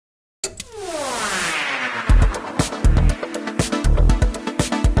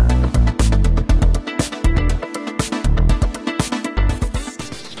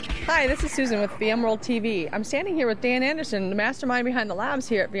this is Susan with VMworld TV. I'm standing here with Dan Anderson, the mastermind behind the labs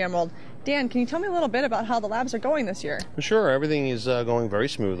here at VMworld. Dan, can you tell me a little bit about how the labs are going this year? Sure, everything is going very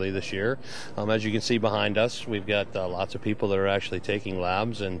smoothly this year. As you can see behind us, we've got lots of people that are actually taking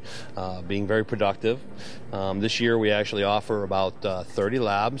labs and being very productive. This year we actually offer about 30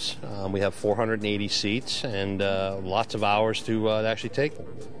 labs. We have 480 seats and lots of hours to actually take them.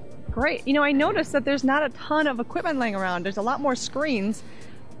 Great. You know, I noticed that there's not a ton of equipment laying around. There's a lot more screens.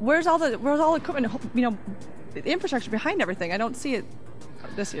 Where's all the equipment, you know, the infrastructure behind everything? I don't see it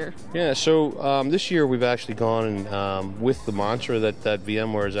this year. Yeah, so this year we've actually gone with the mantra that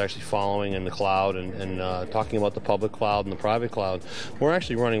VMware is actually following in the cloud and talking about the public cloud and the private cloud. We're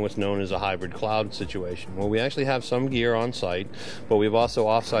actually running what's known as a hybrid cloud situation, where we actually have some gear on site, but we've also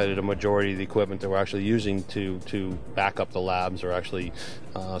off-sited a majority of the equipment that we're actually using to back up the labs or actually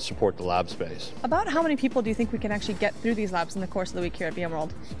support the lab space. About how many people do you think we can actually get through these labs in the course of the week here at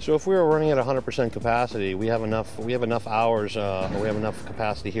VMworld? So if we were running at 100% capacity, we have enough hours, or we have enough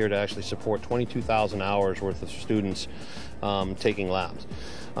capacity here to actually support 22,000 hours worth of students taking labs.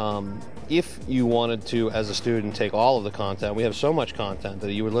 If you wanted to, as a student, take all of the content, we have so much content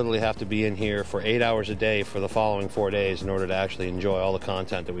that you would literally have to be in here for 8 hours a day for the following 4 days in order to actually enjoy all the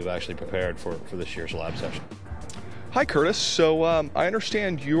content that we've actually prepared for this year's lab session. Hi, Curtis. So I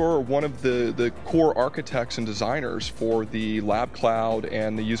understand you're one of the core architects and designers for the lab cloud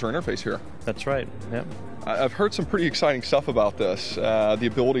and the user interface here. That's right. Yep. I've heard some pretty exciting stuff about this. The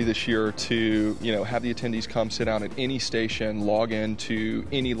ability this year to, have the attendees come sit down at any station, log into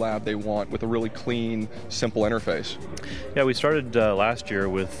any lab they want with a really clean, simple interface. Yeah, we started last year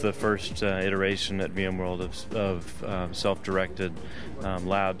with the first iteration at VMworld of self-directed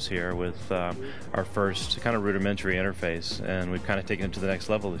labs here with our first kind of rudimentary interface, and we've kind of taken it to the next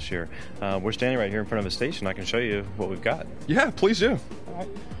level this year. We're standing right here in front of a station. I can show you what we've got. Yeah, please do. All right.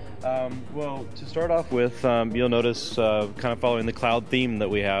 Well, to start off with, you'll notice kind of following the cloud theme that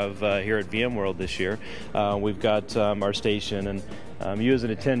we have here at VMworld this year. We've got our station, and you as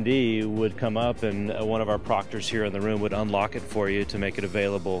an attendee would come up and one of our proctors here in the room would unlock it for you to make it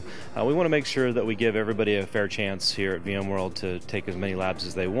available. We want to make sure that we give everybody a fair chance here at VMworld to take as many labs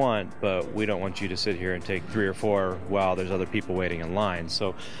as they want, but we don't want you to sit here and take 3 or 4 while there's other people waiting in line.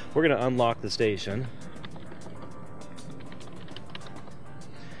 So we're going to unlock the station.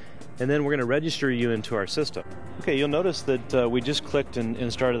 And then we're going to register you into our system. Okay, you'll notice that we just clicked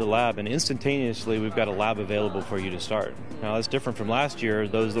and started the lab, and instantaneously we've got a lab available for you to start. Now that's different from last year.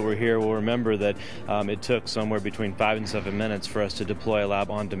 Those that were here will remember that it took somewhere between 5 and 7 minutes for us to deploy a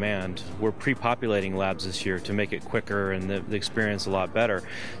lab on demand. We're pre-populating labs this year to make it quicker and the experience a lot better.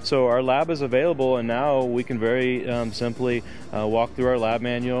 So our lab is available, and now we can very simply walk through our lab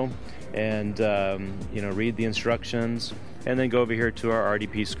manual and read the instructions, and then go over here to our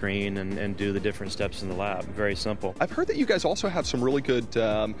RDP screen and do the different steps in the lab. Very simple. I've heard that you guys also have some really good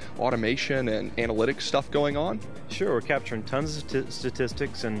automation and analytics stuff going on. Sure, we're capturing tons of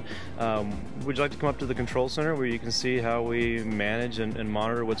statistics, and would you like to come up to the control center where you can see how we manage and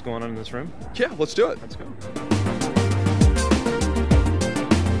monitor what's going on in this room? Yeah, let's do it. Let's go.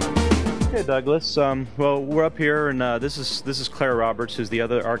 Okay, Douglas. Well, we're up here, and this is Claire Roberts, who's the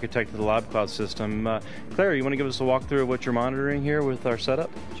other architect of the Lab Cloud system. Claire, you want to give us a walkthrough of what you're monitoring here with our setup?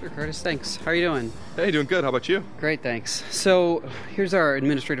 Sure, Curtis. Thanks. How are you doing? Hey, doing good. How about you? Great, thanks. So here's our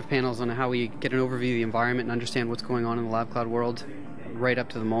administrative panels on how we get an overview of the environment and understand what's going on in the Lab Cloud world right up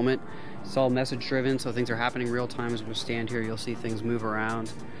to the moment. It's all message-driven, so things are happening real time. As we stand here, you'll see things move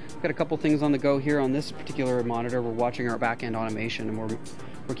around. We've got a couple things on the go here on this particular monitor. We're watching our back-end automation, and we're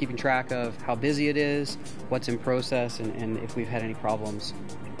keeping track of how busy it is, what's in process, and if we've had any problems.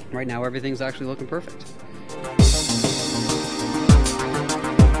 Right now, everything's actually looking perfect.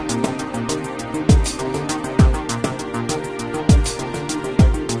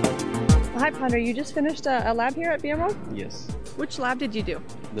 Hi, Ponder. You just finished a lab here at VMworld? Yes. Which lab did you do?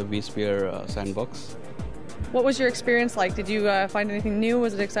 The vSphere sandbox. What was your experience like? Did you find anything new?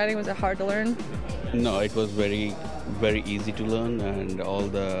 Was it exciting? Was it hard to learn? No, it was very easy to learn, and all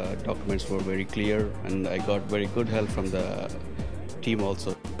the documents were very clear, and I got very good help from the team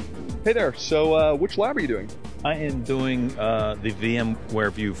also. Hey there. So which lab are you doing? I am doing the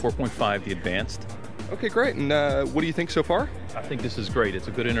VMware View 4.5, the advanced. Okay, great. And what do you think so far? I think this is great. It's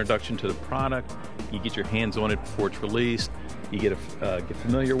a good introduction to the product. You get your hands on it before it's released. You get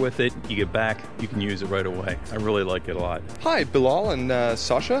familiar with it. You get back. You can use it right away. I really like it a lot. Hi, Bilal and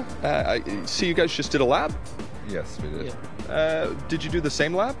Sasha. I see you guys just did a lab. Yes, we did. Yeah. Did you do the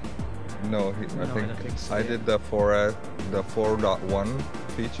same lab? No, I think so. I did the 4.1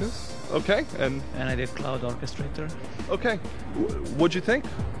 features. Okay, and I did Cloud Orchestrator. Okay, what'd you think?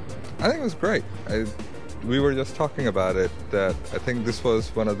 I think it was great. We were just talking about it, that I think this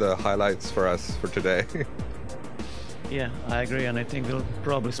was one of the highlights for us for today. Yeah, I agree, and I think we'll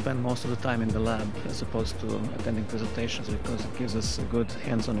probably spend most of the time in the lab as opposed to attending presentations because it gives us a good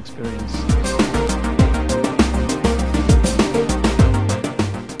hands-on experience.